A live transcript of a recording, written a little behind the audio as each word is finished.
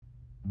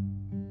Hi,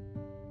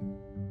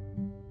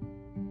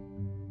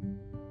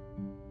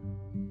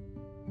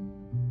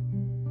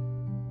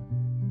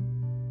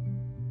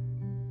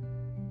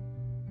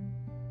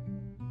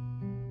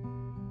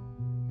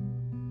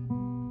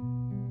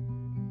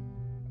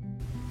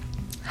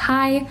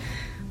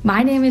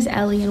 my name is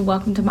Ellie and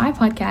welcome to my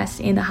podcast,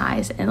 In the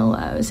Highs and the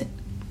Lows.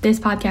 This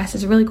podcast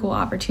is a really cool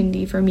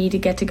opportunity for me to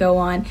get to go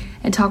on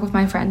and talk with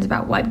my friends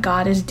about what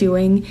God is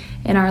doing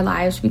in our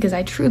lives, because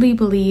I truly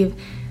believe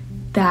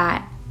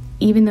that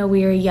even though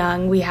we are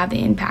young, we have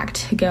the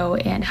impact to go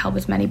and help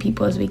as many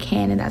people as we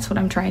can, and that's what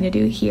I'm trying to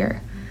do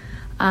here.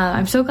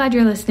 I'm so glad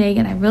you're listening,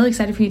 and I'm really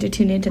excited for you to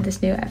tune into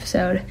this new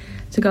episode.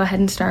 So go ahead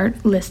and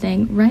start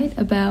listening right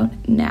about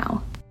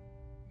now.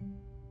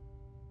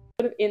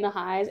 In the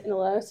Highs and the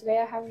Lows, today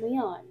I have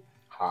Leon.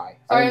 Hi.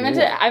 Sorry, I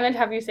meant to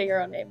have you say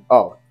your own name.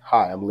 Oh,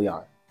 hi, I'm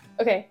Leon.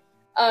 Okay.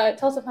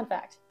 Tell us a fun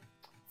fact.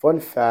 Fun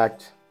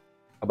fact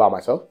about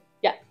myself?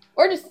 Yeah.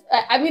 Or just,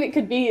 I mean, it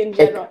could be in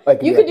general.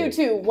 You could do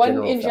two.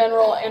 One in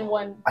general and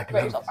one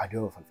about yourself. I do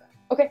have a fun fact.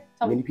 Okay,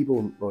 tell me. Many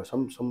people, or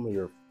some of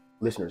your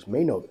listeners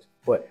may know this,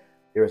 but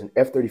there was an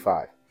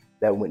F-35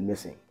 that went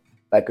missing.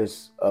 Like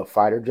a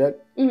fighter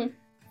jet.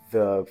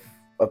 Mm-hmm.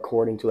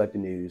 According to like the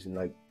news and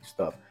like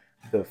stuff,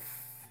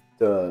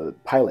 the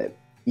pilot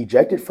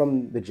ejected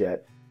from the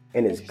jet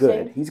and is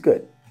good. He's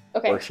good.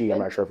 Okay. Or she, good. I'm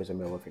not sure if it's a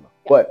male or female.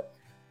 Yeah. But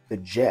the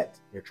jet,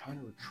 they're trying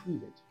to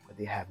retrieve it, but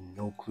they have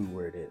no clue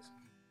where it is.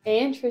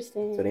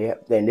 Interesting. So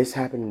this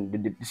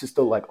happened, this is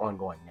still like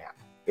ongoing now.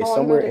 It's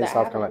somewhere in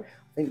South Carolina.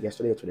 I think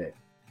yesterday or today.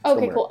 Okay,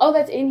 somewhere. Cool. Oh,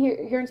 that's in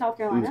here in South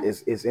Carolina?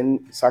 It's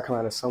in South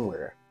Carolina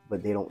somewhere,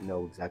 but they don't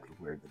know exactly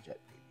where the jet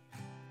is.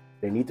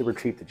 They need to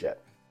retrieve the jet.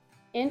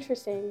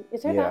 Interesting.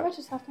 Is there that much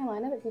of South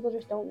Carolina that people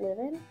just don't live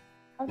in?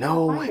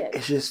 No,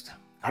 it's just,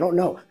 I don't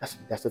know.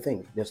 That's the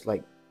thing. Just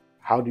like,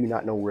 how do you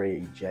not know where a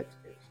jet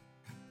is?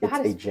 It's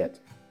a jet.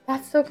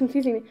 That's so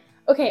confusing.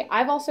 Okay,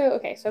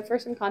 so for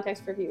some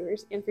context for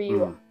viewers and for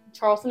you,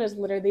 Charleston is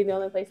literally the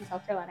only place in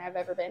South Carolina I've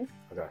ever been.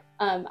 Okay.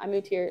 I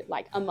moved here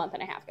like a month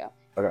and a half ago.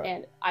 Okay.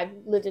 And I've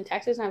lived in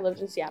Texas and I've lived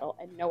in Seattle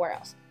and nowhere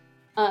else.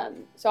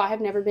 So I have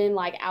never been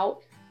like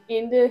out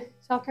into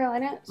South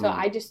Carolina. So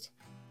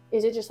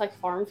is it just like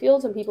farm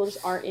fields and people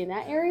just aren't in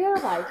that area?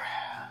 Like.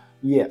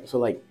 Yeah, so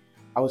like,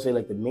 I would say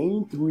like the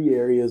main three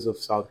areas of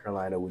South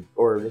Carolina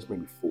or just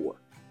maybe four.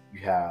 You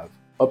have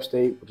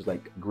upstate, which is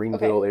like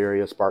Greenville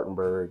area,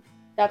 Spartanburg.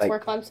 That's where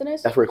Clemson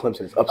is? That's where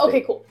Clemson is, upstate.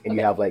 Okay, cool. And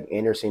you have like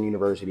Anderson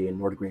University and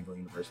North Greenville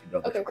University,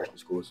 those are Christian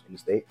schools in the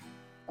state.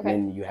 Okay.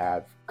 And then you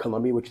have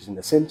Columbia, which is in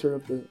the center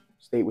of the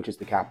state, which is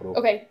the capital.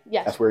 Okay,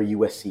 yes. That's where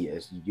USC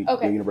is,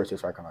 the University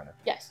of South Carolina.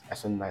 Yes.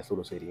 That's a nice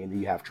little city. And then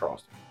you have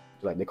Charleston.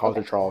 So like they call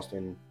it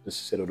Charleston, the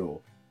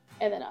Citadel.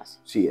 And then us.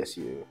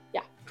 CSU.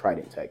 Yeah.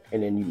 Trident Tech.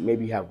 And then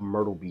maybe you have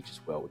Myrtle Beach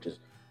as well, which is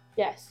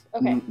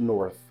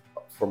north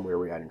from where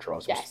we're at in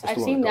Charleston. Yes,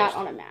 I've seen that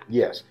on a map.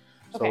 Yes.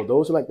 So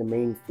those are like the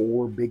main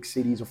four big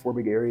cities or four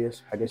big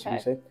areas, I guess you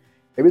could say.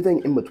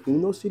 Everything in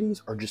between those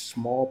cities are just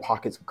small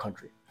pockets of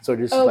country. So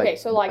just like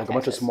a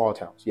bunch of small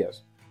towns.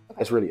 Yes. Okay.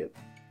 That's really it.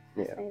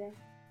 Yeah.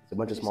 It's a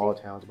bunch of small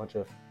towns, a bunch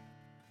of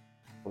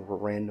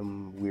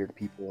random weird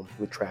people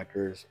with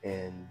tractors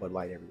and Bud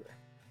Light everywhere.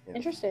 Yeah.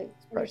 Interesting.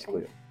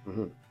 Practically.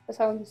 Mm-hmm. That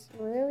sounds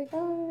really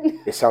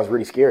fun. It sounds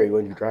really scary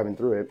when you're driving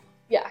through it.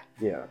 Yeah.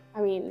 Yeah. I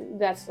mean,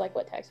 that's like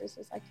what Texas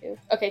is like too.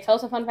 Okay, tell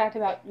us a fun fact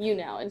about you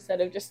now instead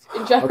of just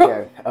in general.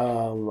 Okay.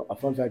 A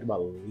fun fact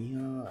about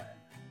Leon.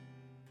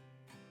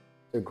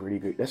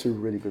 That's a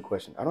really good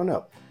question. I don't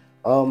know.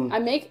 I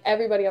make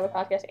everybody on the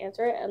podcast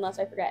answer it unless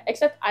I forget.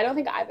 Except I don't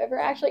think I've ever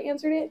actually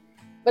answered it,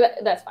 but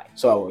that's fine.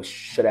 So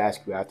should I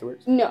ask you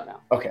afterwards? No.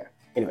 Okay.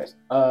 Anyways,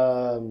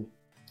 fun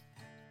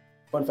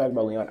fact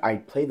about Leon, I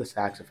play the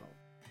saxophone.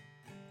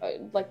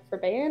 Like for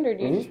band, or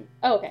do you just...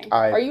 Oh, okay.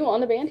 Are you on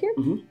the band here?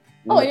 Mm-hmm.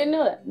 Oh, I didn't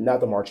know that. Not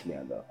the marching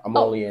band, though. I'm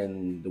only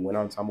in the wind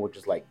ensemble, which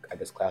is like, I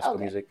guess, classical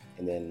music,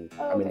 and then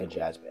I'm in the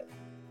jazz band.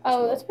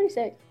 Oh, that's pretty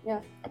sick. Yeah.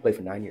 I played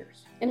for 9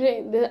 years. And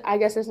I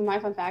guess this is my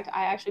fun fact.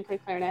 I actually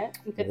played clarinet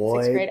in 5th and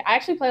 6th grade. I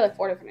actually play like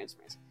 4 different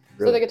instruments.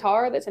 Really? So the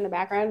guitar that's in the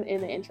background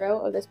in the intro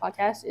of this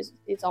podcast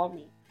it's all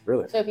me.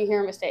 Really? So if you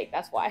hear a mistake,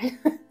 that's why.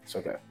 It's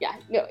okay. Yeah,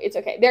 no, it's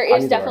okay. There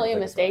is definitely a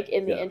mistake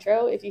in the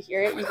intro. If you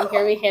hear it, you can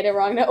hear me hit a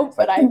wrong note,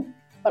 but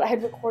I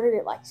had recorded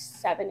it like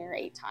 7 or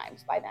 8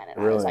 times by then,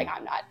 and I was like,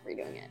 I'm not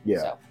redoing it. Yeah.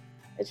 So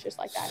it's just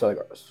like that. So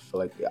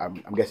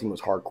I'm guessing it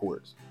was hard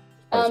chords.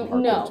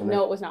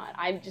 No, it was not.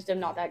 I just am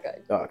not that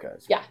good. Oh, okay.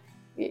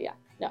 Yeah.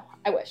 No,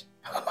 I wish.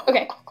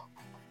 Okay.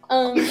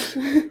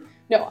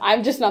 No,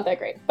 I'm just not that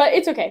great, but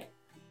it's okay.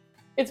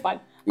 It's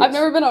fine. Yes. I've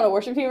never been on a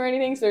worship team or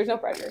anything, so there's no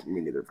pressure. Me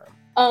neither, fam.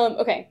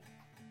 Okay.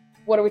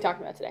 What are we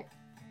talking about today?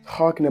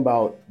 Talking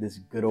about this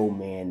good old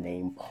man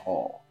named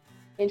Paul.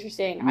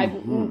 Interesting.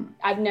 Mm-hmm.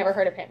 I've never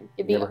heard of him.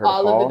 Give me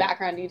all of the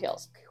background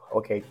details.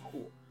 Okay,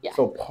 cool. Yeah.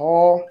 So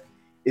Paul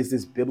is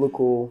this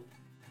biblical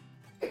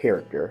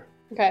character.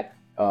 Okay.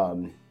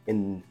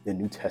 In the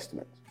New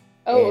Testament.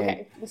 Oh,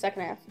 okay. The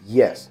second half.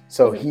 Yes.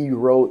 So he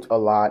wrote a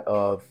lot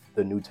of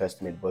the New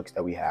Testament books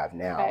that we have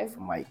now,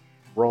 from like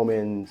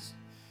Romans,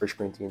 First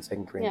Corinthians,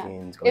 Second Yeah.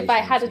 Corinthians. If I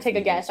had to take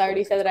a guess, I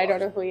already said that I don't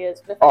know who he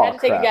is. But if I had to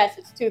take a guess,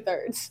 it's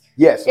 2/3.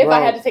 Yes. If I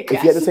had to take a guess.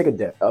 If you had to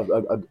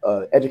take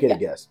a educated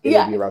guess, it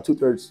would be around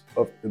 2/3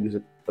 of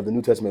the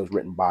New Testament was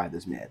written by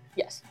this man.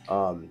 Yes.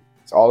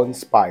 It's all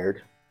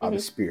inspired by the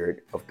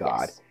Spirit of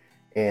God. Yes.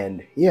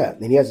 And he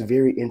has a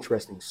very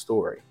interesting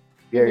story.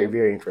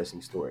 Very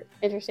interesting story.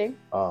 Interesting.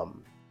 I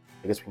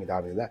guess we can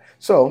dive into that.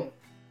 So,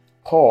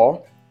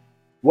 Paul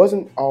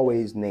wasn't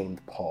always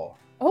named Paul.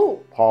 Oh.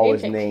 Paul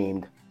was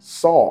named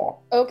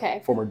Saul.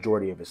 Okay. For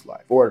majority of his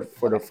life, or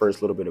for the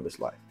first little bit of his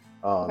life.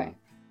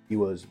 He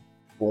was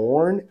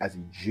born as a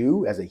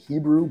Jew, as a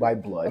Hebrew by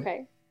blood.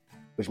 Okay.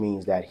 Which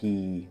means that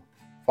he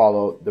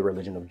followed the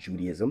religion of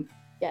Judaism.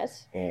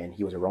 Yes. And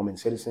he was a Roman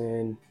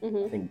citizen. I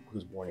think he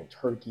was born in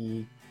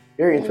Turkey.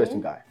 Very interesting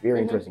guy. Very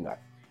interesting guy.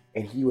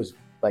 And he was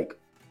like,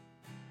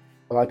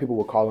 a lot of people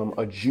would call him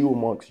a Jew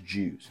amongst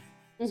Jews.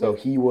 So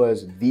he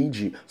was the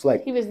Jew. So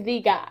like he was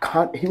the guy.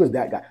 He was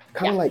that guy.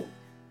 Kind of like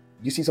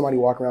you see somebody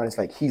walk around, it's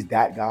like he's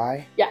that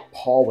guy. Yeah.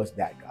 Paul was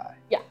that guy.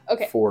 Yeah.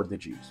 Okay. For the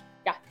Jews.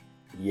 Yeah.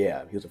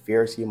 Yeah. He was a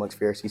Pharisee amongst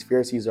Pharisees.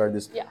 Pharisees are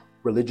this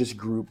religious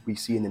group we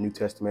see in the New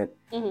Testament.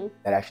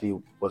 That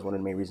actually was one of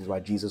the main reasons why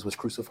Jesus was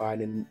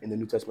crucified in the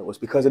New Testament, was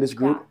because of this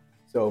group.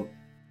 Yeah. So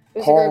it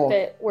was a group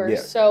that were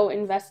so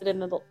invested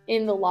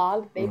in the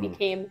law that they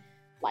became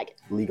like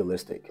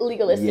legalistic.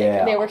 Yeah.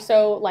 And they were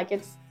so like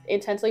it's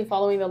intensely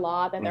following the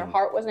law that their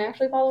heart wasn't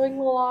actually following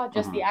the law,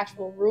 just the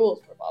actual rules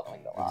were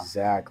following the law.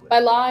 Exactly. By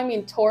law I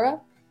mean Torah,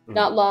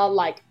 not law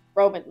like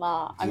Roman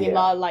law. I mean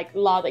law like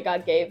law that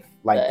God gave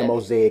like the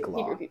Mosaic law.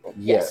 Hebrew people.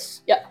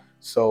 Yes. Yeah.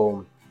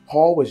 So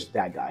Paul was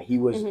that guy. He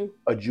was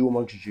a Jew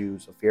amongst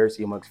Jews, a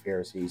Pharisee amongst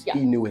Pharisees. Yeah.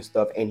 He knew his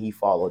stuff and he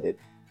followed it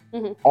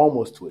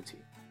almost to a T.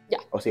 Yeah.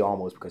 I'll say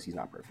almost because he's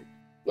not perfect.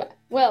 Yeah.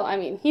 Well, I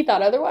mean, he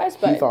thought otherwise,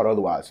 but... He thought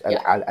otherwise,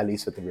 at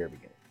least at the very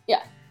beginning.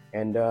 Yeah.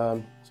 And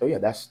so,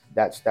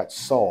 that's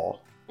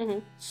Saul.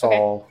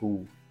 Saul,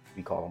 who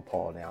we call him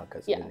Paul now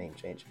because of the name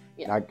change.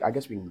 Yeah. And I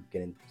guess we can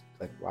get into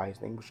like why his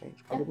name was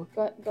changed, probably.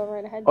 Yeah. Go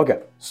right ahead.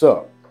 Okay.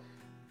 So,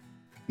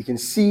 you can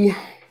see...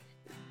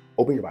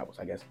 Open your Bibles,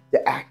 I guess.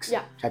 The Acts,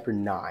 chapter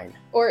 9.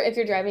 Or if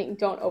you're driving,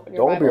 don't open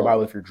your Bible. Don't open your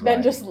Bible if you're driving.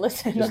 Then just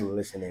listen. Just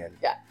listen in.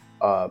 Yeah.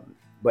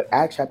 But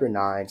Acts chapter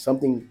 9,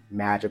 something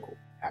magical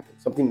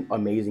happens. Something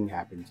amazing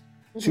happens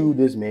to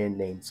this man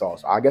named Saul.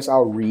 So I guess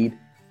I'll read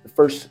the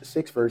first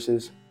 6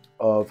 verses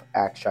of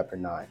Acts chapter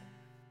 9.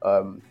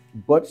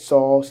 But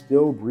Saul,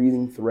 still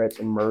breathing threats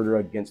and murder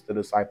against the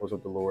disciples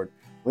of the Lord,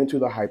 went to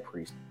the high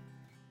priest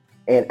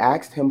and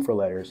asked him for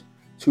letters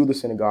to the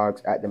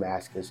synagogues at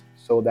Damascus,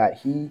 so that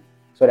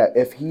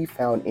if he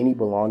found any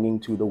belonging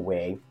to the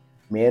way,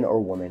 man or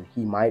woman,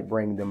 he might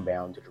bring them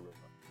bound to Jerusalem.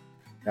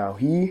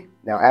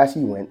 Now as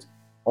he went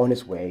on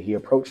his way, he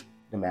approached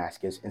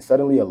Damascus, and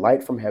suddenly a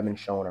light from heaven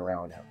shone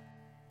around him.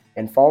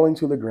 And falling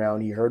to the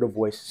ground, he heard a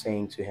voice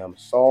saying to him,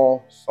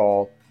 Saul,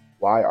 Saul,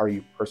 why are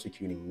you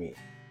persecuting me?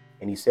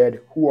 And he said,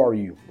 Who are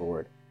you,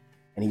 Lord?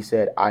 And he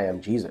said, I am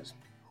Jesus,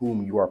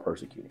 whom you are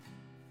persecuting.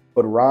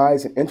 But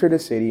rise and enter the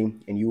city,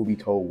 and you will be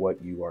told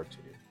what you are to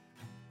do.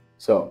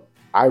 So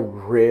I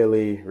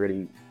really,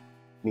 really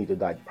need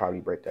to probably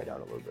break that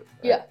down a little bit.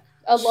 Right? Yeah.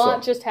 A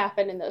lot just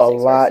happened in those 6 verses.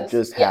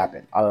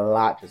 A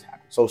lot just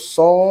happened. So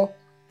Saul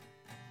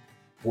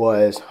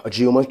was a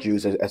Jew amongst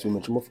Jews, as we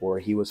mentioned before.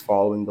 He was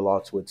following the law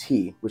to a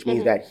T, which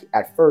means that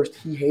at first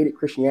he hated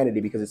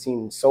Christianity because it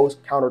seemed so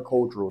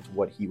countercultural to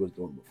what he was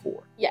doing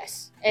before.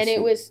 Yes. And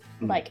it was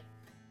like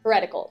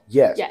heretical.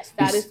 Yes. Yes,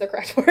 that is the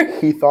correct word.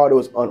 He thought it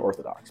was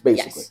unorthodox,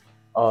 basically. Yes.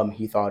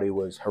 He thought it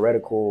was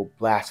heretical,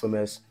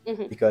 blasphemous,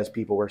 because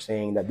people were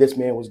saying that this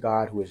man was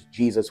God, who is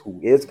Jesus, who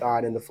is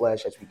God in the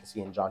flesh, as we can see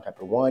in John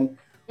chapter 1.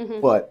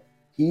 But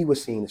he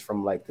was seeing this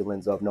from like the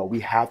lens of, no,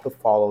 we have to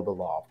follow the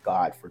law of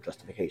God for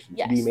justification,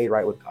 to be made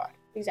right with God.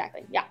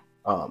 Exactly, yeah.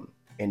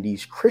 And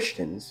these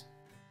Christians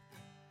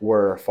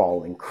were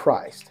following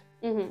Christ.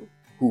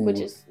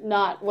 Which is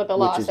not what the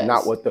law says.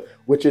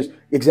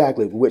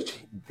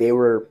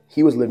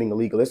 He was living a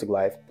legalistic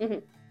life.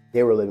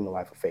 They were living a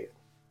life of faith.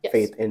 Yes.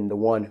 Faith in the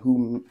one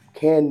who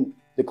can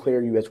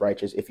declare you as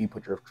righteous if you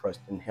put your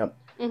trust in him.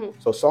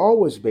 So Saul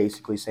was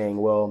basically saying,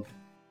 well,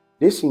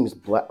 this seems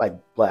like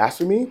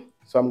blasphemy,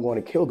 so I'm going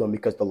to kill them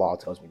because the law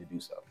tells me to do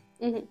so.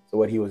 So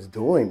what he was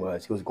doing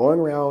was he was going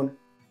around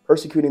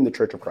persecuting the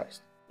Church of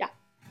Christ,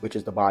 which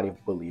is the body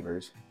of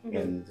believers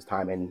in this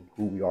time and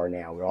who we are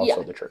now. We're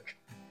also the church.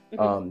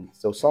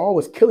 So Saul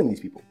was killing these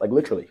people, like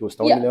literally. He was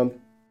stoning them,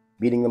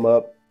 beating them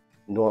up,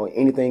 doing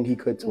anything he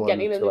could to them.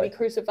 Getting them to be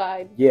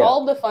crucified.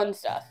 All the fun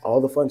stuff.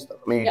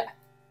 I mean,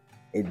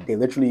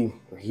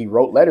 he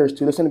wrote letters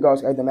to the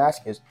synagogues at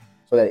Damascus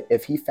so that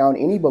if he found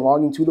any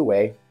belonging to the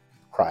way,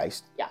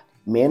 Christ,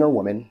 man or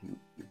woman,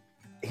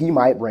 he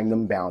might bring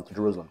them bound to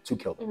Jerusalem to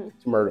kill them,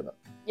 to murder them.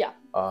 Yeah.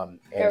 And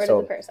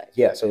so, the parasites.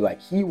 Yeah, so like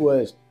he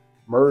was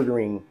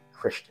murdering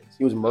Christians.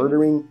 He was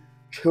murdering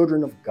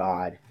children of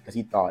God because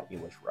he thought it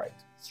was right.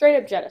 Straight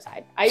up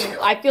genocide.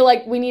 I feel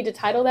like we need to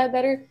title that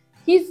better.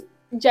 He's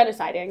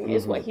genociding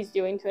is what he's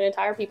doing to an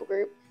entire people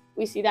group.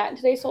 We see that in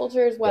today's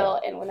culture as well.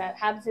 Yeah. And when that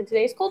happens in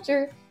today's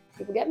culture,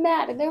 people get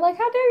mad and they're like,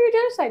 how dare you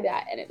genocide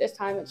that? And at this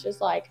time, it's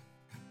just like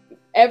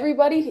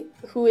everybody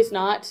who is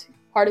not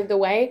part of the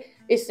way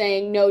is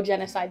saying, no,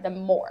 genocide them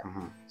more.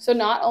 Mm-hmm. So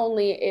not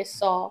only is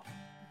Saul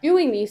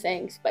doing these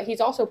things, but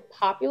he's also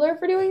popular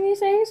for doing these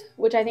things,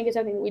 which I think is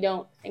something that we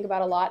don't think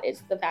about a lot,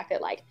 is the fact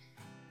that, like,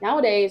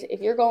 nowadays,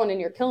 if you're going and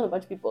you're killing a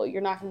bunch of people,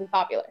 you're not going to be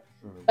popular.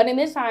 Mm-hmm. But in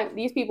this time,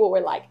 these people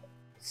were, like,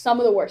 some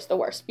of the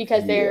worst,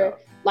 because they're,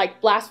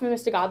 like,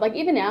 blasphemous to God. Like,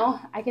 even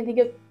now, I can think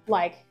of,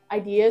 like,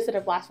 ideas that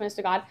are blasphemous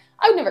to God.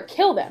 I would never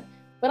kill them,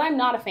 but I'm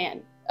not a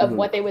fan of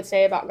what they would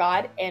say about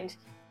God, and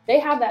they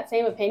have that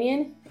same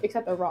opinion,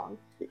 except they're wrong.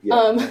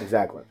 Yeah,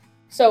 exactly.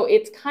 So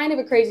it's kind of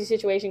a crazy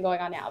situation going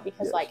on now,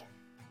 because, like,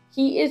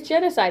 he is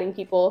genociding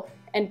people,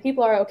 and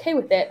people are okay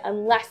with it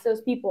unless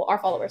those people are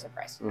followers of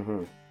Christ,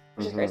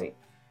 which is crazy.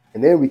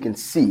 And then we can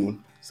see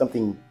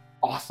something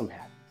awesome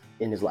happen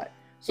in his life.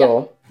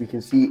 So we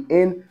can see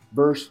in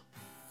verse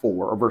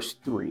 4, or verse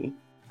 3,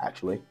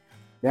 actually.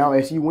 Now,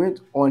 as he went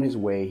on his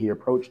way, he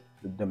approached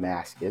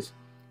Damascus,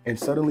 and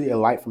suddenly a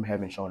light from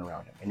heaven shone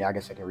around him. And I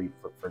guess I can read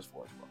verse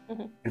 4 as well.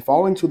 Mm-hmm. And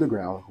falling to the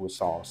ground, who was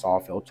Saul, Saul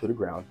fell to the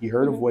ground. He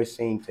heard a voice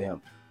saying to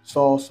him,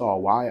 Saul,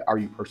 Saul, why are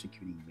you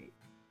persecuting me?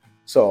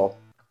 So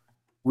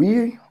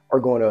we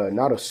are going to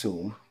not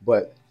assume,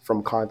 but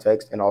from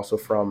context and also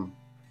from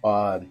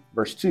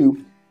verse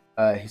 2,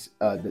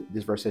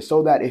 this verse says,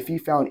 so that if he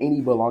found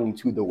any belonging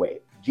to the way.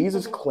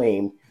 Jesus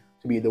claimed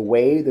to be the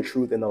way, the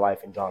truth, and the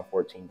life in John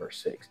 14, verse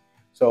 6.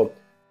 So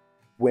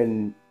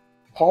when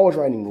Paul was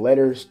writing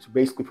letters to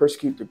basically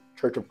persecute the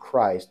Church of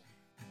Christ,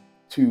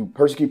 to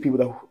persecute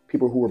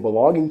people who were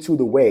belonging to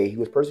the way, he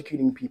was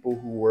persecuting people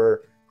who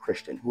were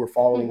Christian, who were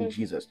following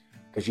Jesus,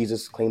 because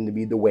Jesus claimed to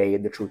be the way,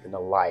 the truth, and the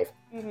life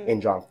in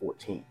John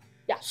 14.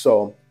 Yeah.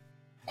 So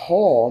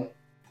Paul,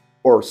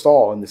 or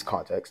Saul in this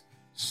context,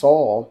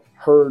 Saul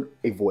heard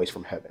a voice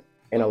from heaven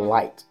and a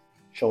light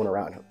shone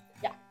around him.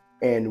 Yeah.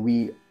 And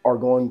we are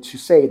going to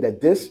say that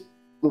this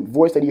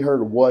voice that he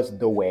heard was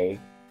the way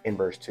in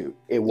verse 2.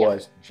 It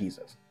was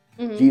Jesus.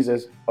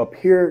 Jesus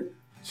appeared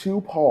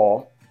to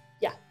Paul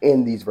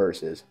in these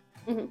verses,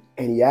 and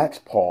he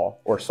asked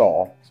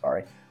Saul,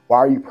 why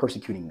are you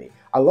persecuting me?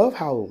 I love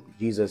how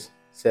Jesus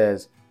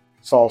says,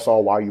 Saul,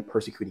 Saul, why are you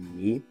persecuting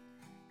me?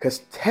 Because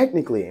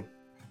technically,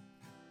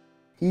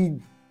 he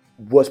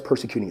was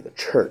persecuting the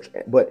church,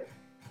 but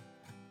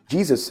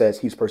Jesus says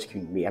he's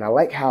persecuting me. And I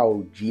like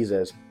how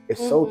Jesus is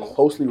so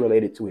closely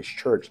related to his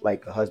church,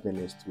 like a husband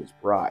is to his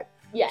bride.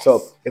 Yes.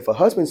 So if a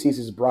husband sees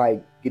his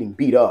bride getting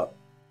beat up,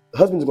 the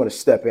husband's going to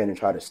step in and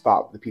try to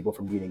stop the people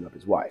from beating up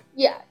his wife.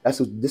 Yeah. This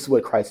is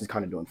what Christ is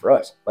kind of doing for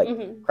us. Like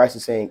Christ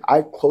is saying,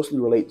 I closely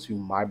relate to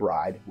my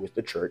bride, who is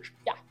the church.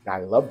 Yeah. And I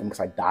love them because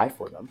I die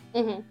for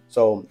them.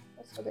 So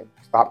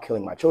stop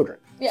killing my children.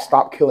 Yeah.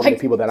 Stop killing the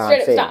people that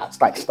I'm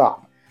saying.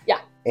 Stop.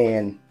 Yeah.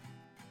 And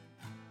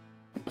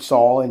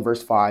Saul in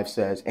verse 5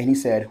 says, and he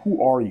said,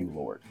 who are you,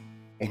 Lord?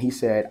 And he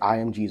said, I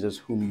am Jesus,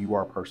 whom you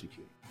are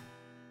persecuting.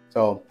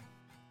 So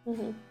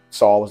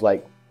Saul was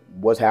like,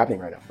 what's happening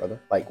right now,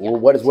 brother? Like,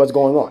 what's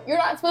going on? You're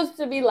not supposed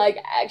to be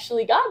like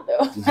actually God,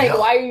 though. Like,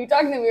 why are you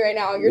talking to me right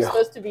now? You're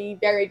supposed to be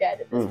very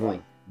dead at this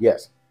point.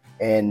 Yes.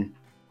 And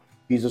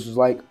Jesus was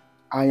like,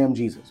 I am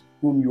Jesus,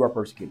 whom you are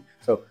persecuting.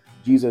 So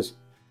Jesus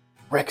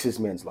wrecks this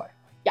man's life.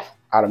 Yeah.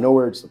 Out of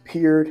nowhere, just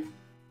appeared in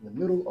the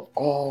middle of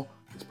all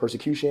this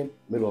persecution,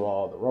 middle of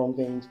all the wrong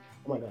things.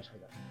 Oh my gosh,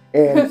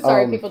 and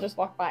sorry, people just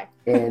walked by.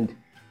 and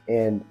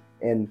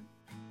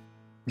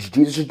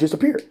Jesus just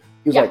appeared.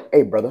 He was like,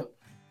 hey, brother,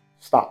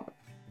 stop,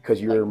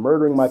 because you're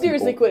murdering my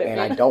people, and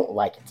I don't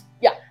like it.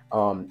 Yeah.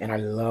 And I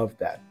love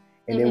that.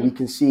 And then we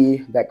can see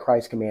that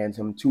Christ commands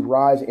him to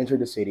rise, enter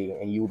the city,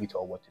 and you will be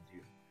told what to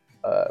do.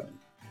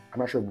 I'm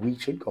not sure if we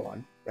should go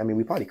on. I mean,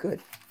 we probably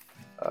could.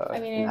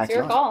 It's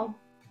your call.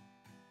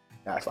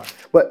 Nah, that's fine.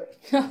 But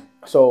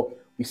so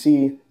we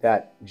see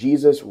that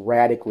Jesus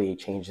radically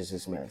changes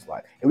this man's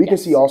life. And we can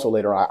see also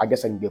later on, I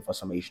guess I can give a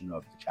summation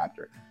of the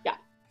chapter. Yeah.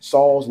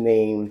 Saul's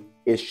name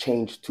is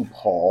changed to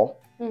Paul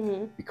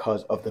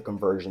because of the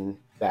conversion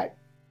that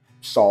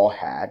Saul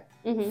had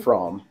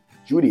from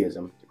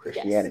Judaism to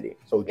Christianity.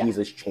 Yes. So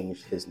Jesus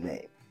changed his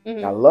name.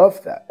 And I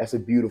love that. That's a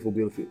beautiful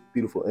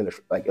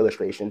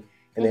illustration.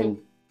 And then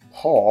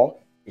Paul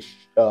is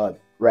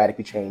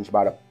radically changed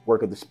by the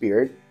work of the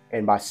Spirit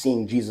and by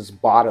seeing Jesus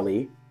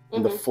bodily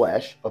in the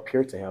flesh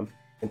appear to him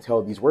and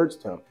tell these words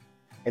to him.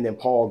 And then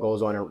Paul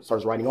goes on and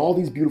starts writing all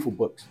these beautiful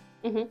books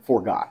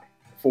for God,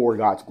 for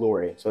God's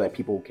glory, so that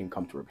people can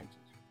come to repentance.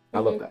 I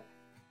love that.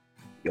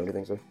 You have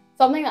anything to say?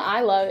 Something that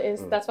I love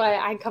is, that's why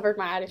I covered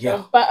my eye to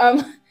show, but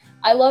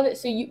I love it.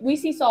 So we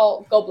see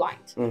Saul go blind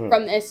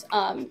from this.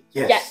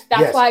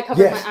 That's why I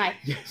covered my eye.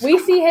 Yes. We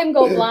see him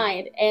go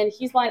blind, and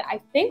he's blind,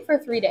 I think, for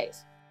 3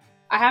 days.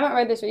 I haven't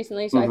read this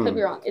recently, so I could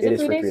be wrong. Is it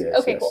 3 days?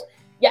 Okay, cool.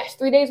 Yes,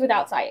 3 days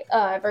without sight,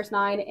 verse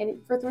 9.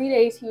 And for 3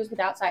 days, he was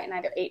without sight and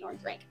neither ate nor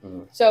drank.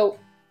 So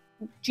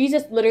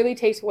Jesus literally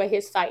takes away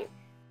his sight.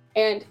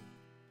 And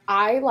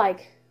I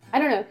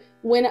don't know,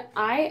 when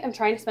I am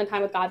trying to spend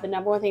time with God, the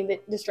number one thing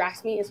that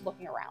distracts me is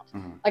looking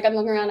around. Like I'm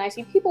looking around and I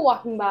see people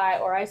walking by,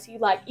 or I see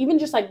like even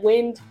just like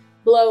wind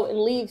blow and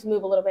leaves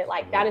move a little bit.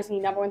 Like that is the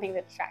number one thing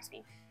that distracts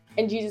me.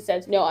 And Jesus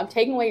says, no, I'm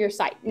taking away your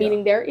sight,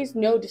 meaning there is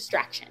no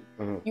distraction.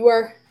 You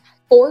are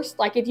forced,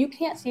 like if you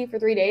can't see for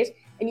 3 days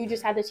and you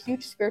just had this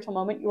huge spiritual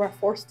moment, you are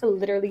forced to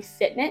literally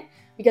sit in it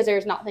because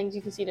there's not things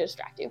you can see to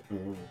distract you.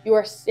 You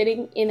are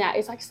sitting in that.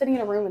 It's like sitting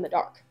in a room in the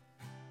dark.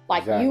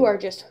 Like you are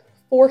just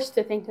forced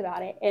to think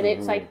about it. And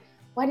it's like,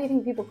 why do you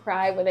think people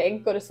cry when they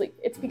go to sleep?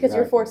 It's because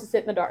you're forced to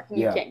sit in the dark and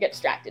you can't get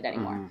distracted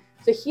anymore.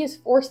 So he is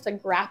forced to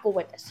grapple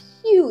with this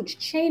huge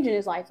change in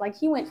his life. Like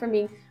he went from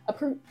being a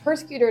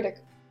persecutor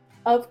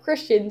of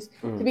Christians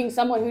to being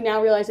someone who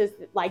now realizes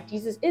that like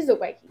Jesus is the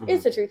way, he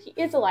is the truth, he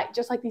is the light,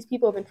 just like these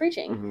people have been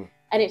preaching.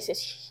 And it's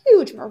this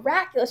huge,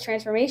 miraculous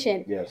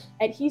transformation.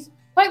 And he's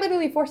quite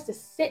literally forced to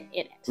sit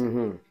in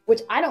it,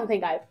 which I don't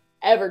think I've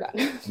ever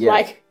done.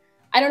 Like,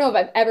 I don't know if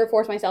I've ever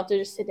forced myself to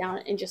just sit down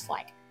and just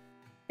like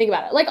think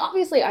about it. Like,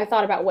 obviously, I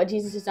thought about what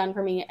Jesus has done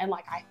for me and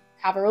like I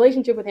have a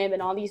relationship with him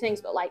and all these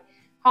things, but like,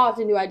 how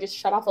often do I just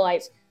shut off the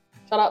lights,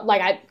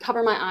 like I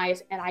cover my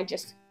eyes and I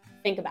just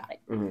think about it.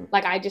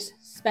 Like I just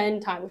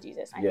spend time with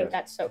Jesus. I think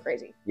that's so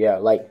crazy.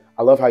 Like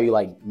I love how you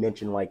like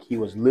mentioned like he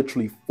was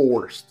literally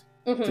forced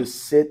to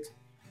sit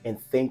and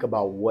think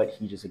about what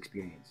he just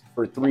experienced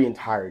for 3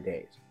 entire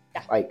days.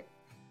 Like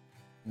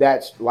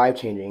that's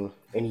life-changing.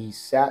 And he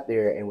sat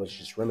there and was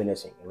just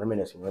reminiscing.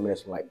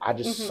 Like I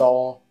just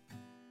saw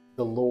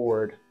the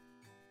Lord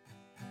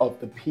of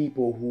the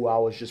people who I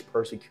was just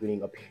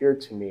persecuting appear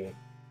to me,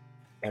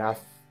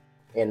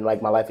 and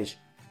like my life is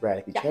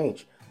radically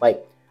changed.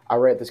 Like I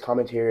read this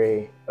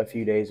commentary a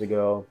few days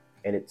ago,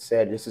 and it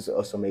said, this is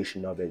a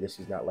summation of it. This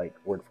is not like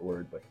word for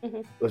word, but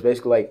it was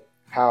basically like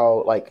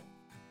how like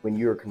when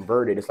you're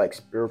converted, it's like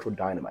spiritual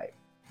dynamite.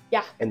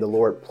 And the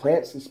Lord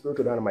plants the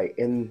spiritual dynamite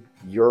in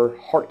your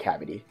heart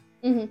cavity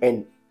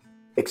and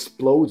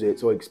explodes it.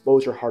 So it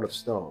explodes your heart of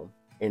stone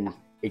and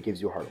it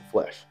gives you a heart of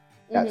flesh.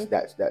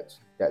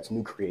 That's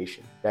new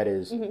creation. That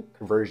is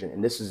conversion.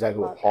 And this is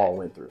exactly what Paul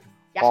went through.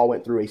 Paul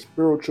went through a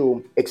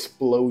spiritual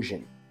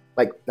explosion.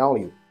 Like not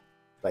only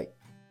like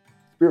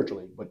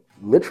spiritually, but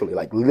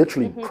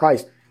literally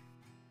Christ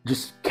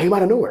just came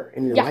out of nowhere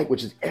in your light,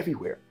 which is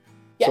everywhere.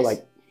 So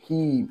like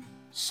he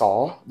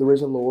saw the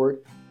risen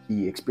Lord,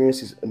 he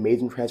experienced his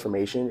amazing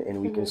transformation, and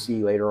we can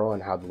see later on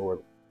how the Lord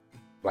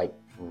like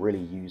really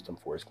used him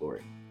for his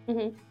glory.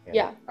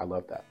 I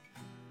love that.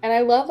 And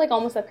I love like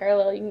almost a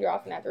parallel you can draw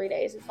from that 3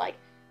 days. It's like,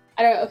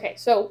 I don't know. Okay,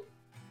 so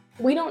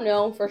we don't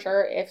know for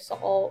sure if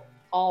Saul,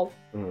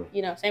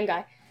 you know, same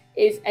guy,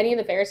 is any of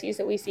the Pharisees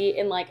that we see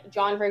in like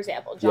John, for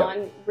example.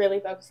 John really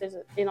focuses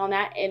in on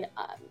that, and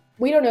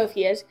we don't know if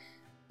he is,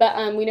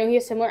 but we know he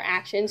has similar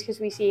actions because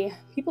we see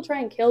people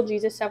try and kill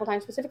Jesus several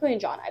times, specifically in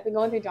John. I've been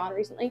going through John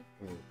recently.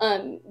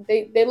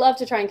 They love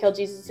to try and kill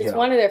Jesus. It's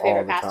one of their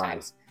favorite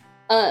pastimes.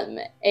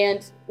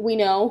 And we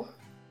know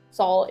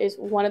Saul is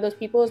one of those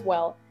people as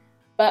well.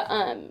 But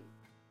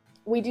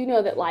we do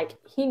know that, like,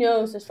 he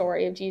knows the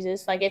story of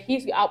Jesus. Like, if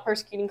he's out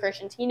persecuting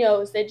Christians, he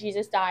knows that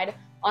Jesus died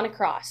on a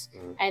cross.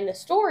 And the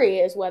story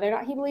is, whether or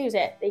not he believes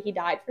it, that he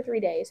died for 3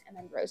 days and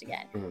then rose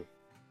again.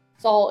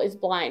 Saul is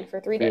blind for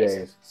 3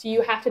 days. So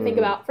you have to think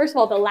about, first of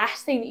all, the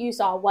last thing that you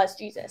saw was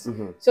Jesus.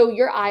 So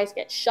your eyes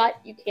get shut.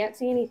 You can't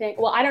see anything.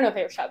 Well, I don't know if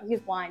they were shut. He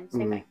was blind.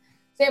 Same thing.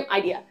 Same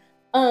idea.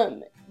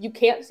 You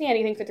can't see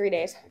anything for 3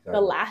 days. The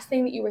last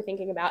thing that you were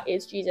thinking about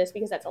is Jesus,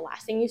 because that's the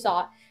last thing you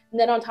saw. And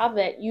then on top of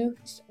it, you,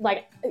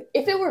 like,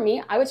 if it were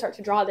me, I would start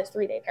to draw this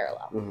 3 day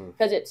parallel.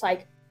 Because it's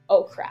like,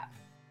 oh crap.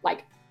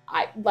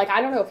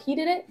 I don't know if he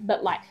did it,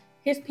 but like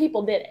his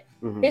people did it.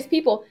 His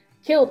people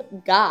killed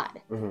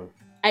God.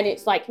 And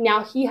it's like,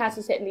 now he has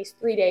to sit in these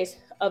 3 days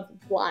of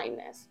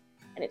blindness.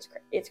 And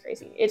it's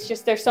crazy. It's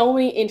just, there's so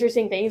many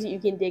interesting things that you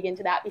can dig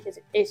into that, because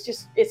it's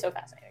so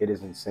fascinating. It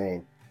is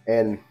insane.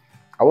 And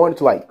I wanted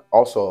to like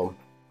also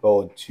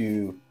go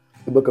to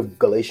the book of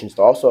Galatians.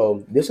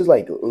 Also, this is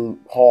like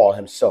Paul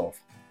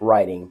himself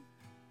writing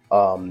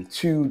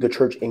to the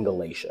church in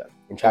Galatia.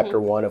 In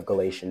chapter 1 of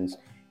Galatians,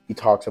 he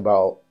talks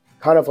about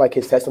kind of like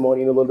his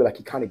testimony in a little bit. Like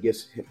he kind of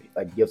gives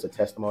a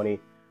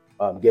testimony,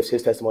 gives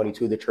his testimony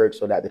to the church,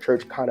 so that the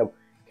church kind of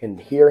can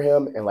hear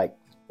him and like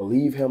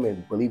believe him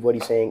and believe what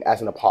he's saying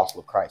as an apostle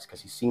of Christ,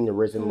 because he's seen the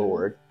risen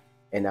Lord,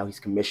 and now he's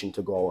commissioned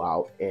to go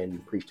out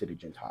and preach to the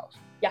Gentiles.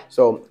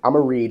 So I'm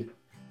gonna read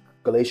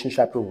Galatians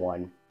chapter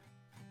 1,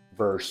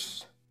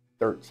 verse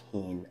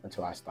 13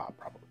 until I stop,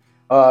 probably.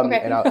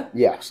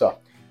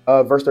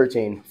 Verse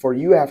 13. For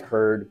you have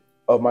heard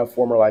of my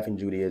former life in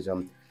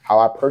Judaism, how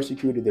I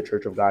persecuted the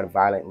church of God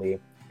violently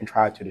and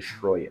tried to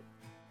destroy it.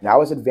 And I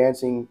was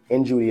advancing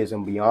in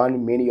Judaism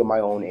beyond many of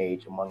my own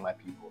age among my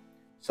people.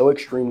 So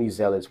extremely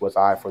zealous was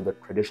I for the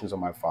traditions of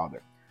my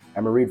father.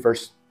 I'm going to read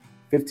verse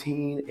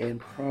 15 and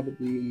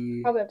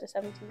probably up to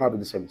 17. Probably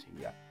the 17,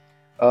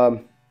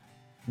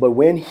 but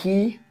when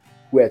he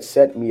who had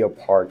set me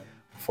apart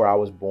before I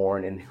was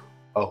born and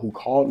who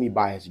called me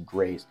by his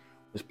grace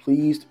was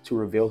pleased to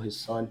reveal his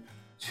son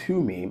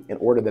to me in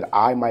order that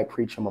I might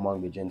preach him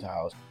among the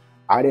Gentiles,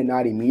 I did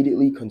not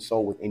immediately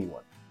consult with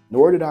anyone,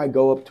 nor did I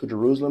go up to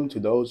Jerusalem to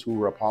those who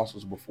were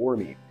apostles before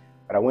me,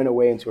 but I went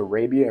away into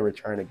Arabia and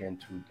returned again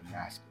to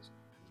Damascus.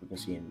 We can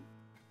see in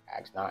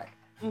Acts 9,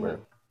 where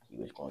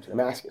he was going to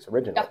Damascus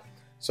originally. Yeah.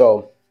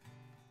 So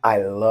I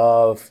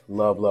love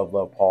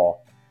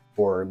Paul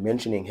for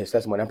mentioning his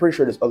testimony. I'm pretty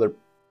sure there's other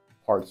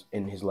parts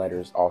in his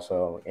letters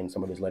also, in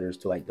some of his letters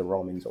to like the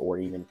Romans or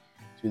even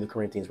to the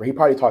Corinthians, where he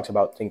probably talks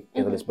about things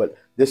like this, but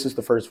this is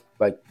the first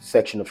like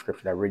section of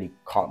scripture that really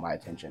caught my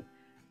attention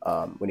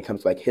when it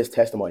comes to like his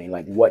testimony and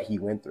like what he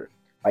went through.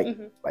 Like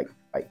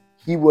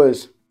he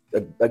was,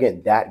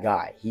 again, that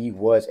guy. He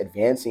was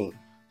advancing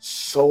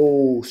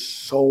so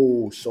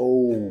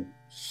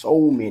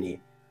many,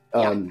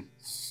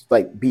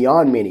 like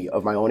beyond many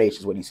of my own age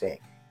is what he's saying.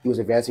 He was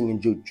advancing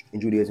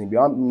in Judaism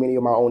beyond many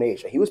of my own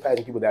age. So he was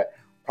passing people that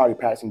probably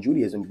practicing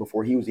Judaism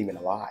before he was even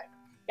alive.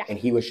 Yeah. And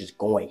he was just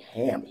going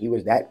ham. He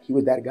was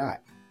that guy.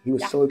 He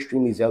was so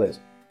extremely zealous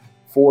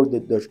for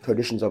the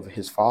traditions of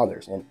his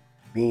fathers and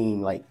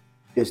being like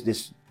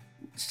this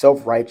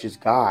self-righteous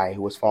guy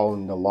who was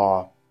following the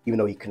law, even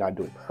though he could not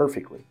do it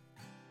perfectly.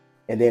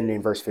 And then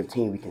in verse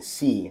 15, we can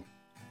see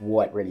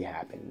what really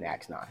happened in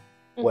Acts 9.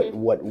 What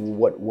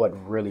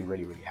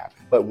really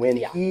happened. But when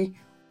he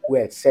who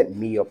had set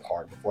me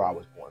apart before I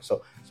was born.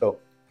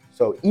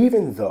 So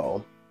even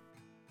though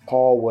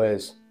Paul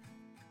was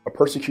a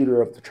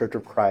persecutor of the Church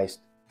of Christ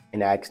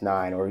in Acts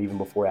 9, or even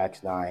before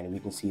Acts 9, and we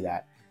can see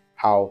that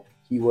how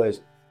he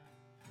was,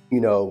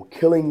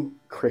 killing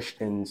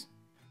Christians,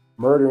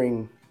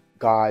 murdering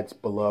God's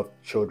beloved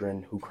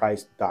children who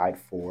Christ died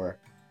for.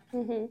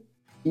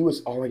 He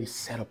was already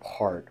set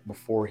apart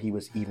before he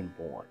was even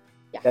born.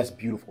 Yeah. That's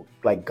beautiful.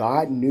 Like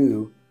God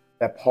knew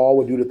that Paul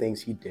would do the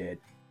things he did,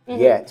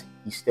 yet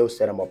he still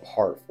set him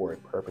apart for a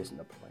purpose and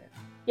a plan.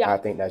 Yeah. And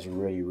I think that's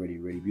really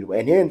beautiful.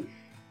 And then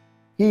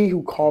he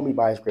who called me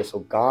by his grace. So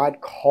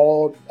God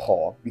called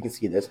Paul. You can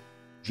see this.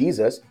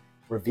 Jesus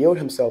revealed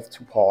himself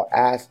to Paul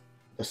as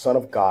the Son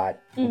of God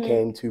who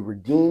came to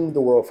redeem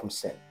the world from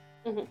sin.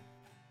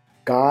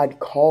 God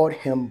called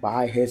him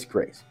by his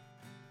grace,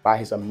 by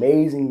his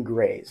amazing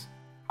grace.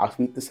 How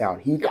sweet the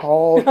sound. He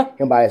called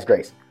him by his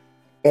grace.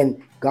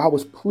 And God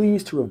was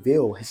pleased to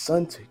reveal his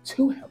son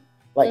to him.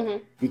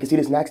 Like you can see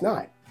this in Acts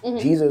 9.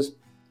 Jesus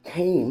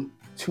came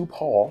to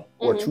Paul,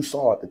 or to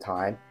Saul at the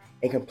time,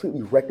 and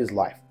completely wrecked his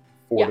life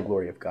for the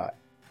glory of God,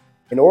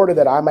 in order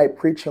that I might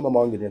preach him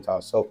among the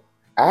Gentiles. So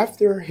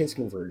after his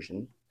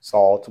conversion,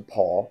 Saul to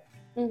Paul,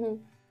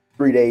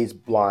 3 days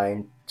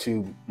blind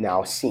to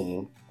now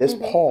seeing, this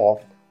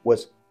Paul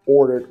was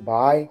ordered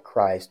by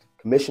Christ,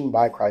 commissioned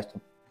by Christ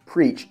to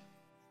preach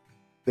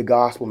the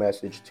gospel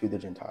message to the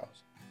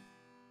Gentiles.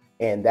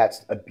 And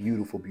that's a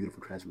beautiful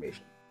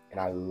transformation. And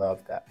I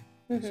love that.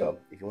 So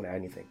if you want to add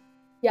anything.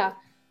 Yeah.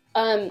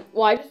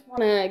 Well, I just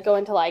want to go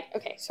into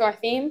so our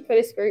theme for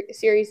this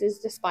series is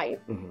despite.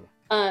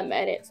 And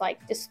it's like,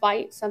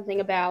 despite something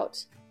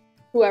about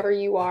whoever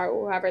you are,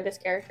 or whoever this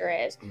character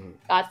is,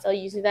 God still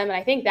uses them. And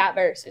I think that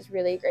verse is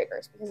really a great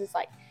verse, because it's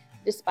like,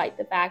 despite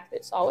the fact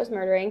that Saul was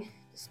murdering,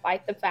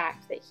 despite the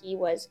fact that he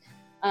was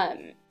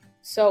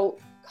so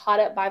caught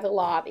up by the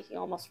law that he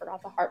almost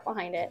forgot the heart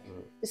behind it,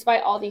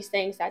 despite all these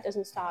things, that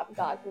doesn't stop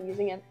God from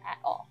using him at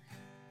all.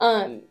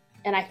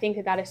 And I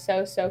think that is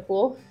so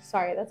cool.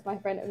 Sorry, that's my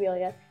friend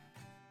Amelia.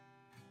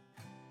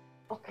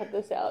 I'll cut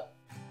this out.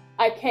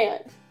 I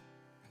can't.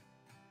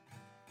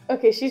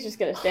 Okay, she's just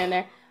gonna stand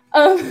there.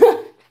 I'll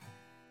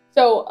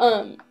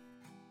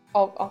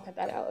cut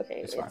that out. Okay,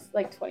 it's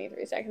like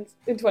 23 seconds,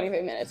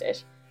 23 minutes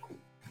ish.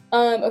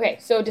 Okay,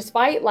 so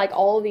despite like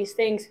all of these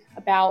things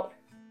about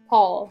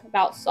Paul,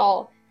 about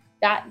Saul,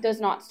 that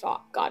does not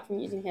stop God from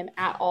using him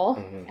at all.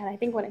 And I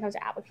think when it comes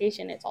to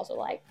application, it's also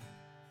like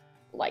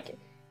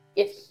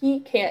if he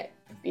can't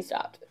be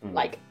stopped,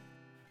 like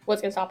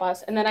what's gonna stop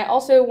us? And then I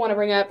also want to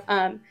bring up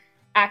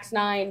Acts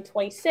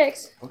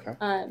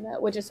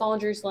 9:26, which is Saul in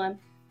Jerusalem,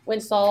 when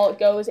Saul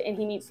goes and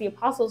he meets the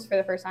apostles for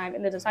the first time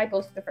and the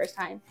disciples for the first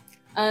time.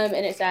 And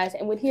it says,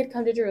 and when he had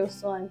come to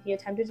Jerusalem, he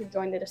attempted to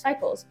join the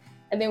disciples,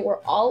 and they were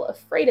all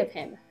afraid of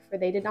him, for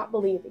they did not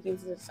believe that he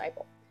was a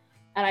disciple.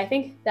 And I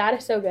think that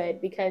is so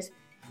good, because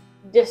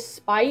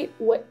despite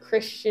what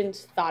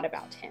Christians thought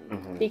about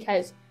him,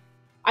 because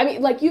I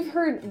mean, like, you've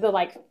heard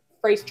the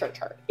phrase church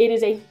hurt. It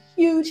is a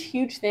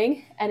huge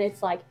thing, and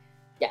it's like,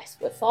 yes,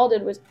 what Saul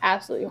did was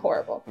absolutely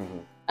horrible.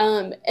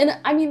 And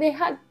I mean,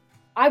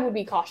 I would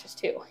be cautious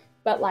too,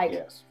 but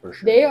yes, for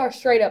sure. They are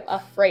straight up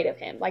afraid of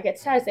him. Like it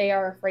says, they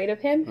are afraid of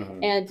him,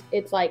 and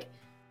it's like,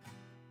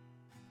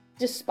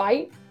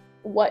 despite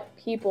what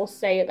people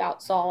say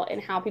about Saul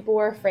and how people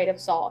were afraid of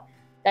Saul,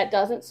 that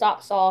doesn't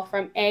stop Saul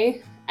from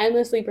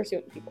endlessly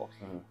pursuing people.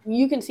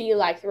 You can see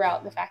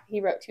throughout the fact that he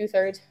wrote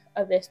 2/3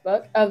 of this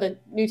book of the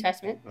New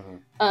Testament.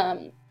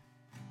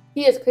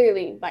 He is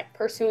clearly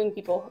pursuing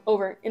people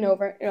over and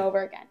over and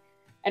over again,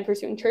 and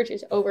pursuing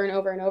churches over and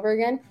over and over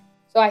again.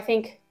 So I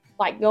think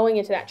going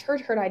into that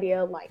church hurt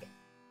idea,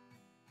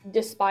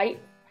 despite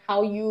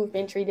how you've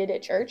been treated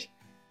at church,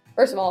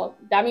 First of all,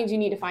 that means you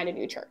need to find a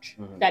new church.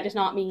 That does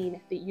not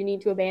mean that you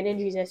need to abandon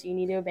Jesus. You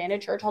need to abandon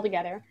church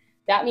altogether.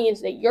 That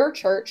means that your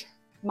church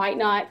might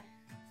not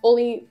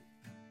fully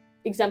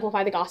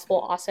exemplify the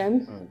gospel.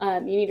 Awesome. You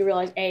need to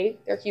realize, A,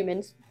 they're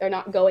humans. They're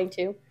not going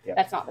to. Yep.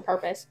 That's not the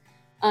purpose.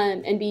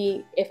 And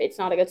B, if it's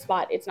not a good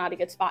spot, it's not a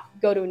good spot.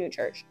 Go to a new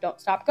church. Don't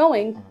stop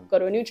going. Go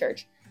to a new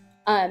church.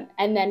 And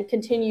then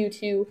continue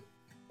to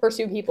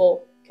pursue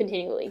people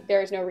continually.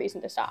 There is no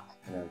reason to stop.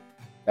 Yeah.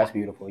 That's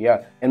beautiful.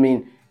 Yeah. I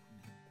mean,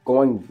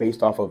 going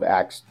based off of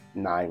Acts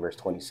 9, verse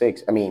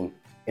 26, I mean,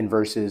 in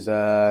verses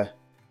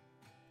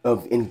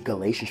in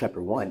Galatians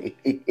chapter 1,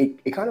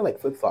 it kind of like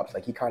flip-flops.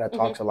 Like he kind of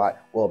talks a lot.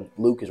 Well,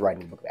 Luke is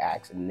writing the book of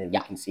Acts, and then we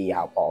can see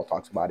how Paul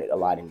talks about it a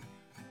lot in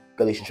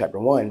Galatians chapter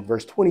 1.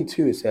 Verse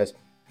 22, it says,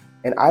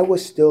 "And I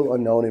was still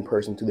unknown in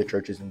person to the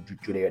churches in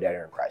Judea that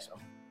are in Christ." So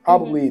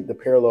probably the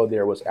parallel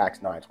there was Acts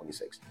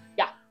 9:26.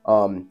 Yeah.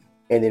 And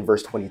then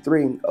verse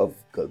 23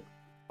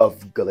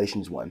 of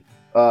Galatians 1,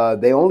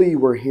 they only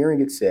were hearing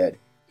it said,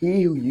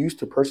 "He who used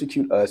to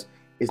persecute us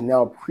is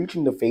now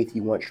preaching the faith he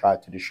once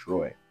tried to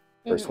destroy."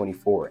 Verse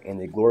 24, and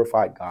they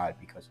glorified God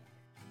because of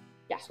it.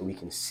 Yeah. So we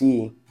can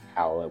see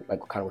how,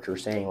 like kind of what you were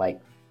saying,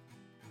 like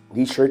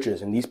these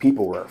churches and these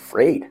people were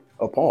afraid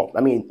of Paul.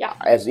 I mean,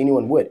 as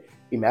anyone would.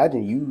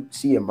 Imagine you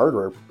see a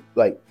murderer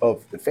like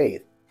of the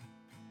faith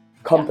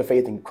come to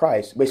faith in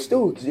Christ, but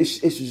still,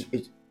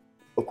 it's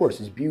of course,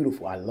 it's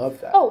beautiful. I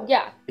love that. Oh,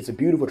 yeah. It's a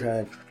beautiful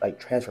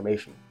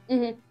transformation.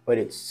 But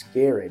it's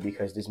scary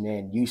because this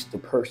man used to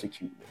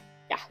persecute me.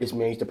 Yeah. This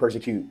man used to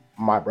persecute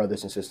my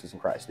brothers and sisters in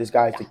Christ. This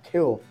guy used to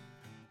kill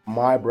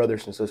my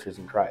brothers and sisters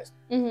in Christ.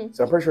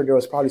 So I'm pretty sure there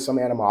was probably some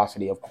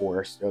animosity, of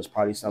course. There was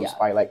probably some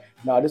spite, like,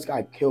 no, this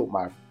guy killed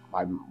my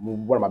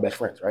one of my best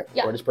friends, right?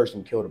 Yeah. Or this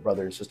person killed a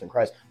brother and sister in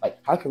Christ. Like,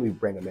 how can we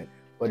bring him in?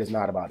 But it's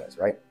not about us,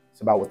 right? It's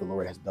about what the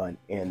Lord has done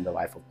in the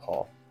life of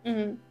Paul.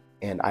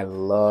 And I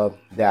love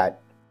that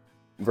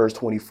verse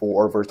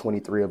 24 or verse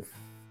 23 of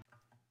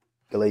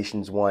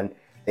Galatians 1,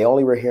 they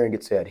only were hearing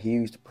it said, "He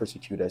used to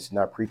persecute us,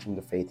 not preaching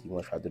the faith he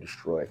once tried to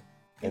destroy."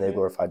 And they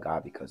glorified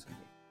God because of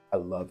me. I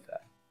love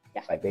that.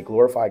 Yeah. Like they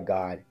glorified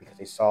God because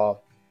they saw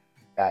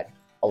that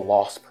a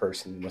lost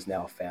person was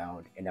now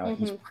found, and now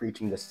he's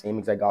preaching the same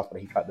exact gospel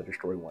that he tried to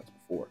destroy once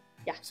before.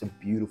 Yeah. It's a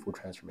beautiful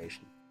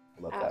transformation.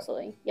 I love that.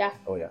 Absolutely. Yeah.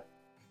 Oh yeah.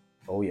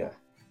 Oh yeah.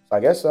 So I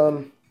guess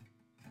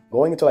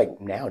going into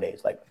like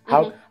nowadays, like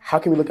how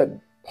can we look at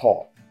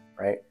Paul,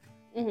 right?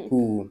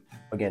 Who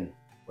again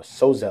was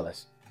so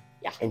zealous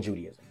in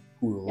Judaism,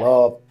 who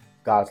loved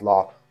God's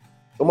law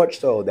so much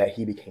so that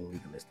he became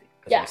legalistic.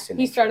 Yeah,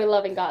 he started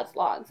loving God's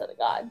law instead of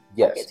God.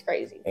 Yes. Like, it's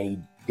crazy. And he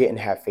didn't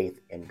have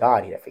faith in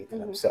God, he had faith in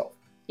himself.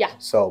 Yeah.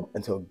 So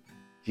until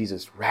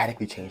Jesus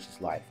radically changed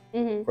his life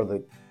for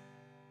the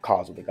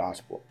cause of the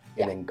gospel.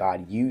 And then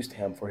God used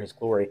him for his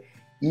glory,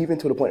 even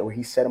to the point where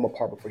he set him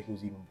apart before he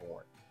was even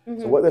born.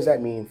 So what does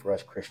that mean for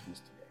us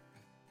Christians today?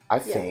 I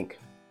think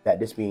that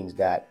this means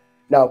that,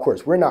 now of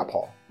course, we're not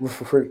Paul. You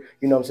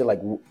know what I'm saying?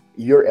 Like,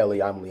 you're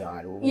Ellie, I'm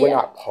Leon. We're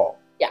not Paul.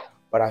 Yeah.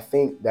 But I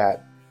think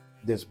that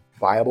this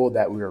Bible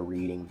that we are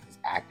reading is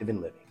active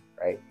and living,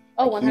 right?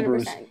 Oh, like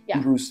 100%.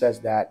 Hebrews says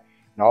that,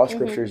 and all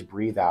scripture is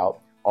breathed out,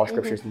 all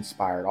scripture is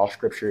inspired, all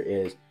scripture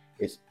is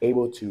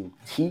able to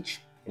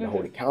teach and to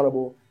hold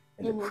accountable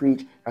and to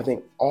preach. I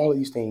think all of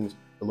these things,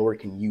 the Lord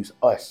can use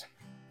us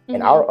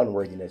and our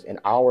unworthiness and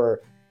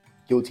our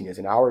guiltiness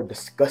and our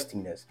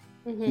disgustingness.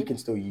 He can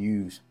still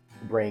use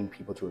to bring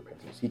people to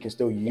repentance. He can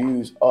still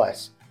use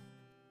us,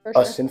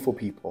 sinful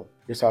people,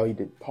 just how he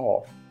did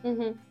Paul,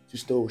 to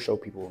still show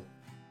people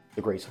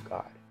the grace of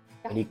God.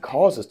 And he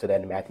calls us to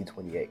that in Matthew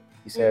 28.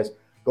 He says,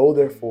 "Go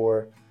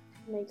therefore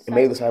and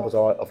make disciples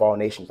of all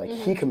nations." Like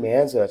he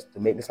commands us to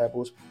make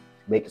disciples,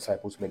 and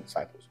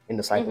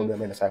disciple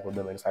them, and disciple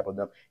them, and disciple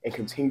them, and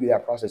continue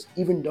that process,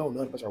 even though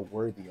none of us are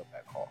worthy of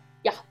that call.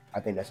 Yeah. I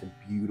think that's a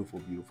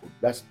beautiful.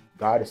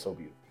 God is so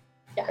beautiful.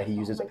 Yeah. That he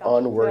uses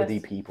unworthy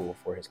people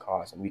for his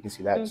cause. And we can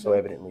see that so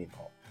evidently in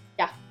Paul.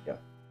 Yeah. Yeah.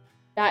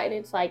 That, and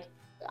it's like,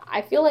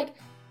 I feel like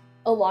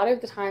a lot of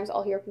the times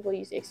I'll hear people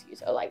use the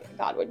excuse, "Oh, like,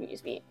 God wouldn't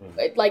use me."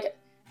 Like,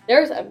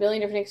 there's a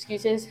million different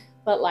excuses,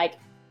 but like,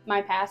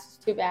 my past is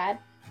too bad,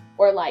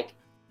 or like,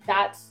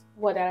 that's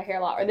what I hear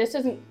a lot, or this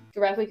doesn't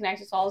directly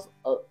connect to Saul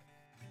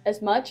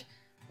as much,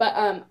 but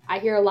I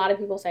hear a lot of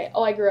people say,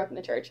 "Oh, I grew up in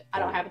the church. I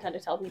don't have a ton to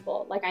tell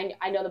people. Like,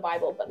 I know the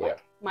Bible, but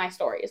like, my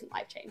story isn't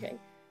life-changing."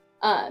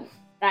 And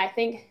I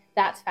think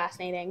that's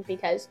fascinating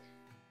because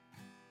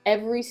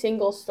every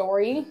single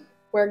story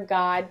where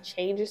God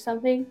changes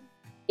something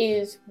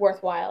is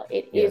worthwhile.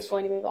 It is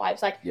going to move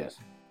lives. Like,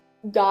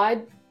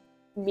 God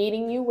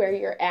meeting you where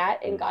you're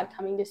at, and God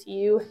coming to see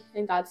you,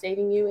 and God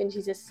saving you, and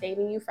Jesus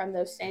saving you from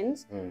those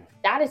sins.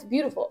 That is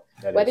beautiful.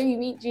 Whether you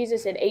meet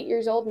Jesus at 8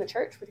 years old in the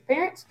church with your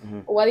parents,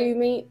 or whether you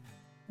meet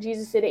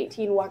Jesus at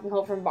 18 walking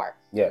home from a bar.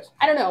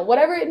 I don't know.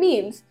 Whatever it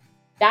means,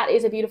 that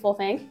is a beautiful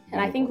thing. And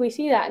I think we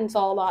see that in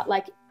Saul a lot.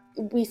 Like,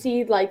 we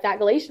see like that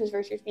Galatians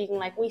verse you're speaking,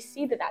 like we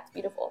see that that's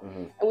beautiful.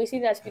 And we see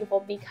that's beautiful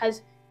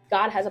because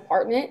God has a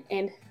part in it,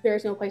 and there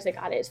is no place that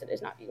God is that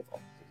is not beautiful.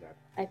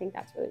 Exactly. I think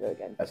that's really, really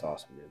good. That's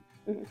awesome,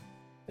 dude. Mm-hmm.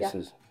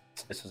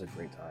 This is a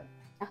great time.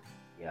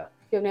 Yeah. Do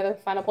you have any other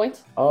final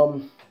points?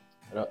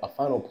 A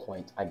final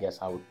point I guess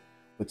I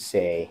would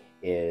say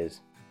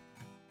is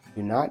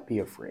do not be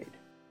afraid,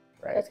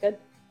 right? That's good.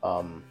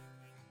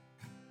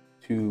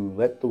 To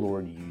let the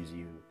Lord use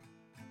you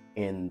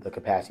in the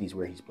capacities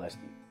where He's blessed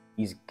you.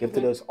 He's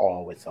gifted us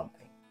all with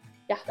something.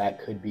 Yeah. That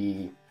could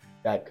be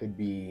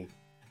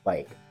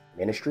like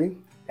ministry.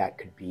 That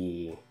could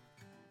be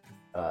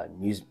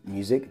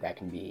music. That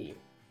can be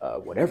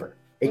whatever.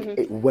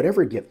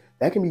 Whatever gift.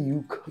 That can be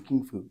you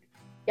cooking food.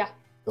 Yeah.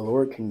 The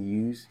Lord can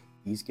use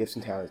these gifts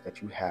and talents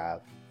that you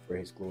have for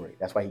His glory.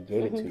 That's why He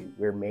gave it to you.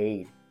 We're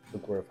made to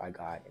glorify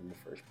God in the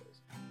first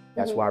place.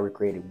 That's why we're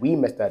created. We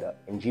messed that up,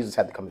 and Jesus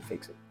had to come and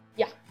fix it.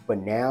 Yeah. But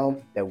now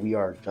that we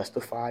are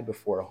justified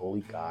before a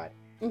holy God,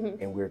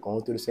 and we're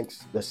going through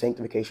the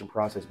sanctification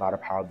process by the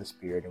power of the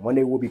Spirit, and one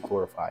day we'll be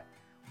glorified.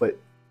 But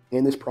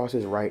in this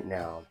process right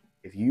now,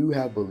 if you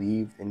have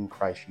believed in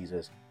Christ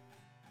Jesus,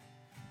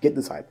 get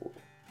discipled,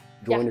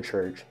 join the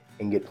church,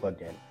 and get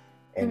plugged in.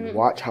 And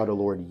watch how the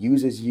Lord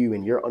uses you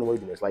in your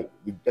unworthiness. Like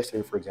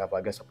yesterday, for example,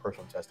 I guess a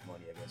personal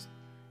testimony, I guess.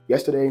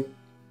 Yesterday,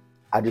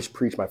 I just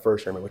preached my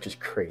first sermon, which is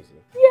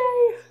crazy.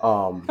 Yay!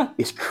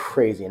 It's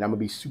crazy. And I'm going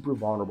to be super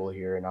vulnerable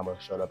here, and I'm going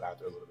to shut up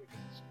after a little bit.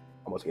 It's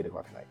almost 8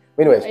 o'clock at night.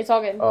 But anyways. It's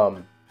all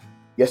good.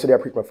 Yesterday, I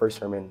preached my first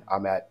sermon.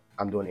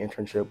 I'm doing an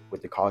internship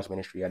with the college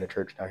ministry at a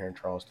church down here in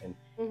Charleston.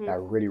 And I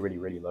really, really,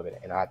 really love it.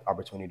 And I had the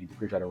opportunity to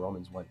preach out of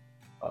Romans 1,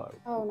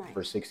 nice.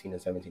 verse 16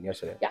 and 17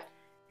 yesterday. Yeah.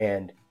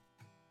 And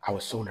I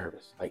was so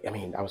nervous. I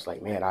was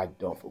like, man, I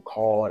don't feel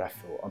called. I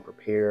feel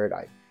unprepared.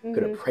 I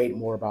could have prayed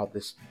more about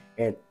this.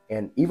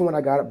 And even when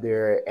I got up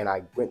there and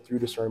I went through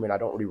the sermon, I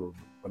don't really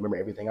remember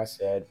everything I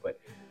said, but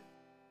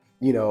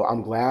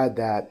I'm glad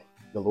that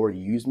the Lord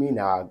used me.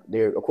 Now,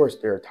 there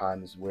are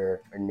times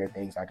where there are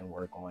things I can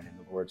work on, and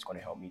the Lord's going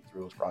to help me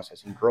through this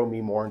process and grow me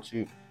more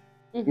into,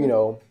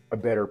 a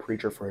better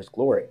preacher for His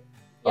glory.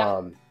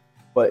 Yeah.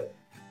 But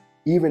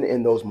even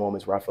in those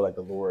moments where I feel like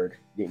the Lord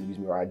didn't use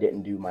me or I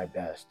didn't do my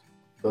best,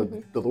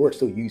 the Lord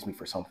still used me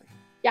for something.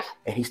 Yeah.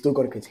 And He's still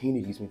going to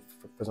continue to use me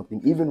for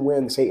something, even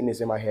when Satan is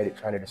in my head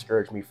trying to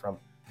discourage me from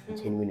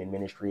continuing in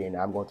ministry and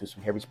I'm going through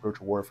some heavy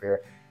spiritual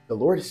warfare. The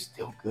Lord is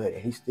still good,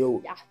 and He's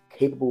still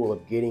capable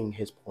of getting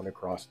His point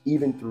across,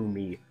 even through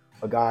me,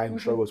 a guy who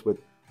struggles with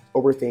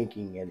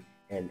overthinking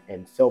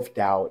and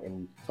self-doubt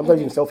and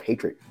sometimes even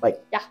self-hatred.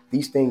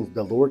 These things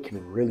the Lord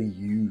can really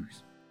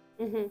use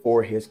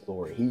for His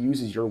glory. He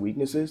uses your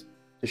weaknesses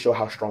to show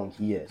how strong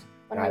He is.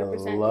 And I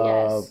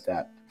love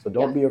that. So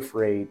don't be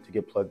afraid to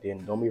get plugged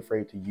in. Don't be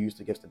afraid to use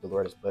the gifts that the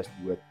Lord has blessed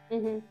you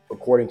with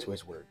according to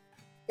His word.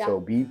 Yeah. So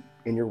be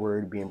in your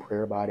word, be in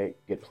prayer about it,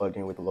 get plugged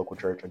in with the local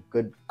church, a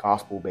good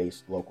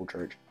gospel-based local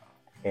church,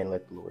 and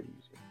let the Lord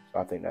use you. So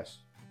I think that's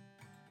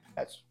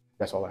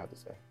all I have to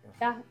say.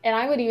 Yeah, and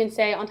I would even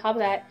say on top of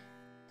that,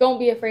 don't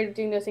be afraid of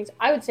doing those things.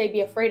 I would say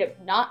be afraid of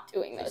not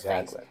doing those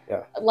things.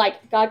 Yeah.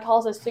 Like, God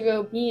calls us to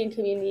go be in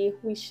community.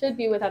 We should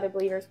be with other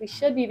believers. We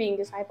should be being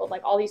discipled,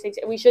 like all these things.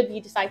 And we should be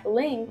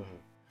discipling.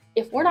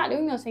 If we're not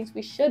doing those things,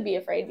 we should be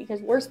afraid, because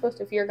we're supposed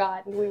to fear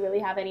God. And do we really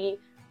have any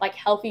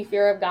healthy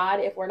fear of God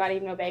if we're not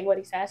even obeying what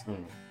He says?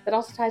 That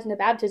also ties into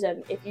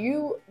baptism. If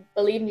you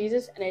believe in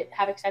Jesus and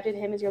have accepted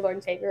Him as your Lord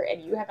and Savior,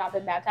 and you have not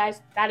been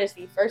baptized, that is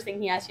the first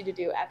thing He asks you to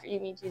do after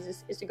you meet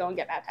Jesus, is to go and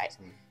get baptized.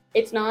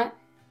 It's not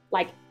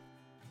like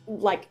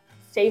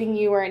saving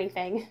you or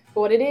anything,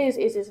 but what it is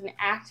an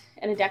act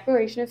and a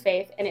declaration of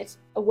faith, and it's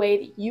a way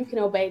that you can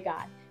obey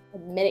God the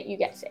minute you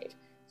get saved.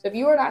 So if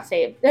you are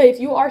saved,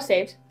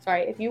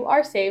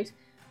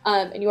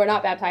 and you are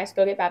not baptized,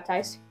 go get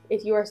baptized.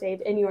 If you are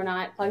saved and you are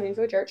not plugged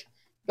into a church,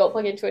 go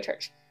plug into a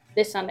church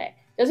this Sunday.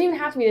 Doesn't even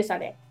have to be this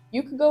Sunday.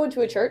 You could go into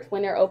a church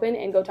when they're open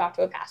and go talk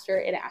to a pastor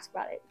and ask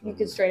about it. You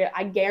could straight up,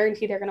 I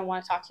guarantee they're going to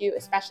want to talk to you,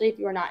 especially if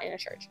you are not in a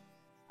church.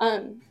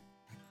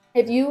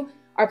 If you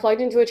are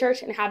plugged into a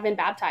church and have been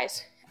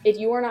baptized, if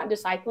you are not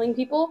discipling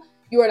people,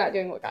 you are not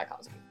doing what God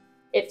calls you.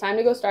 It's time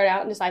to go start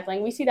out in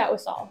discipling. We see that with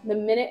Saul. The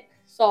minute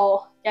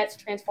Saul gets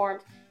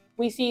transformed,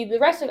 we see the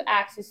rest of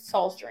Acts is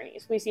Saul's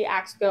journeys. We see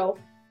Acts go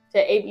to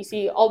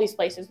ABC, all these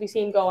places. We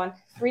see him go on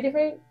 3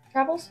 different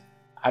travels.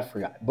 I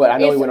forgot, but I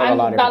know he went on a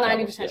lot of about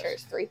different 90% travels, sure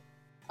it's 3.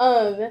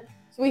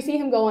 So we see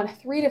him go on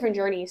 3 different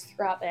journeys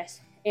throughout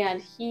this,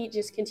 and he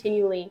just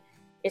continually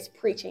is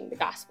preaching the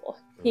gospel.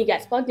 He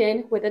gets plugged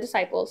in with the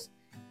disciples.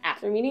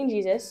 After meeting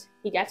Jesus,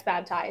 he gets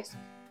baptized,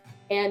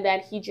 and then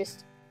he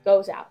just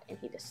goes out and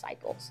he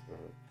disciples.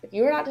 If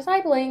you are not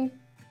discipling,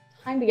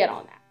 time to get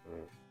on that.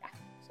 Yeah.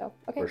 So,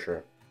 okay. For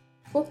sure.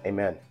 Cool.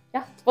 Amen.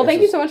 Yeah. Well,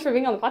 thank you so much for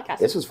being on the podcast.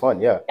 This was fun.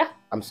 Yeah. Yeah.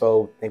 I'm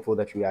so thankful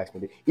that you asked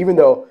me. Even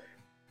though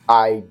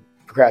I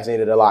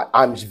procrastinated a lot,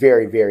 I'm just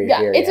very, very,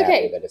 very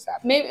happy that it's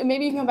happening.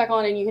 Maybe you can come back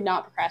on and you can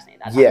not procrastinate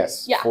that time.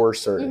 Yes, for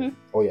certain.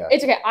 Oh, yeah.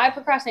 It's okay. I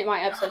procrastinate my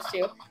episodes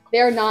too.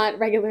 They're not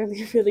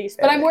regularly released,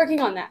 but I'm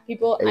working on that,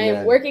 people. Amen. I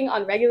am working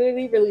on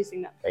regularly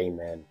releasing them.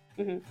 Amen.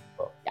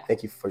 Well,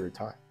 thank you for your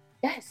time.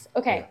 Yes.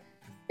 Okay.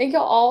 thank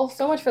y'all all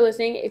so much for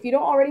listening. If you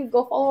don't already,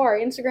 go follow our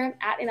Instagram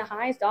at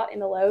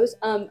inthehighs.inthelows.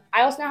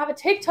 I also now have a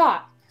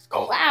TikTok. Let's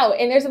go. Wow.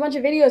 And there's a bunch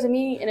of videos of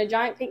me in a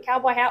giant pink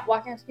cowboy hat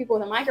walking up to people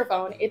with a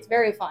microphone. It's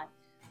very fun.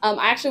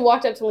 I actually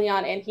walked up to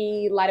Leon and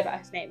he lied about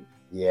his name.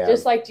 Yeah.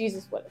 Just like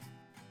Jesus would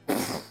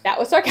have. That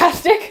was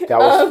sarcastic. That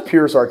was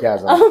pure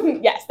sarcasm.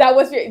 Yes, that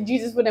was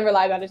Jesus would never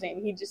lie about his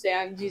name. He'd just say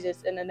I'm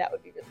Jesus, and then that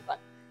would be really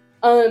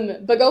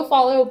fun. But go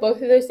follow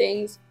both of those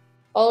things.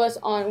 Follow us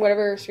on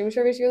whatever stream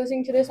service you're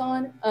listening to this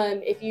on.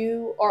 If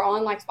you are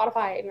on like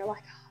Spotify and you're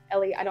like, oh,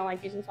 Ellie, I don't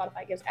like using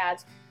Spotify, it gives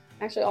ads.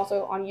 I'm actually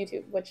also on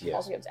YouTube, which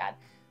also gives ads.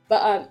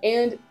 But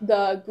and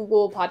the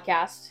Google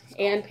Podcast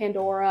and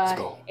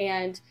Pandora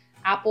and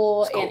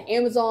Apple and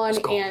Amazon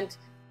and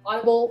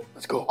Audible.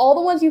 Let's go. All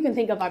the ones you can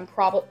think of, I'm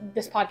probably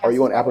this podcast. Are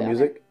you on Apple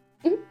Music?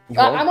 Mm-hmm.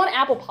 I'm on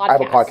Apple Podcasts.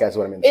 Apple Podcasts is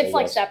what I meant to say. It's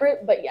like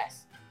separate, but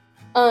yes.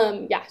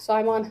 Yeah, so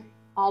I'm on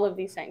all of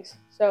these things.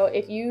 So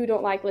if you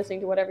don't like listening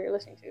to whatever you're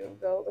listening to,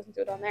 go listen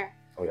to it on there.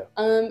 Oh yeah.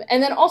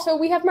 And then also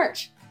we have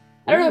merch.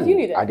 I don't know if you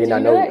knew that. I did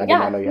not know. I did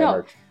not know you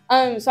had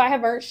merch. So I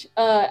have merch.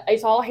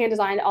 It's all hand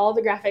designed. All of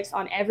the graphics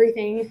on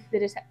everything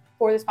that is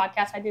for this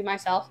podcast I do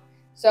myself.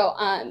 So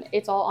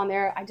it's all on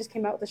there. I just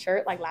came out with a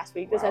shirt like last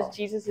week that says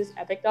Jesus is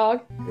Epic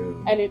Dog.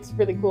 Dude. And it's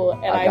really cool.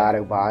 And I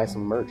gotta buy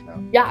some merch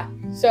now. Yeah.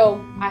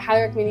 So I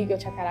highly recommend you go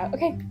check that out.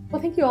 Okay.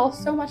 Well, thank you all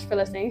so much for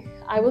listening.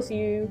 I will see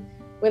you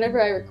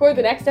whenever I record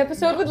the next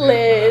episode with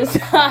Liz.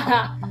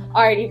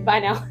 Alrighty. Bye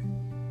now.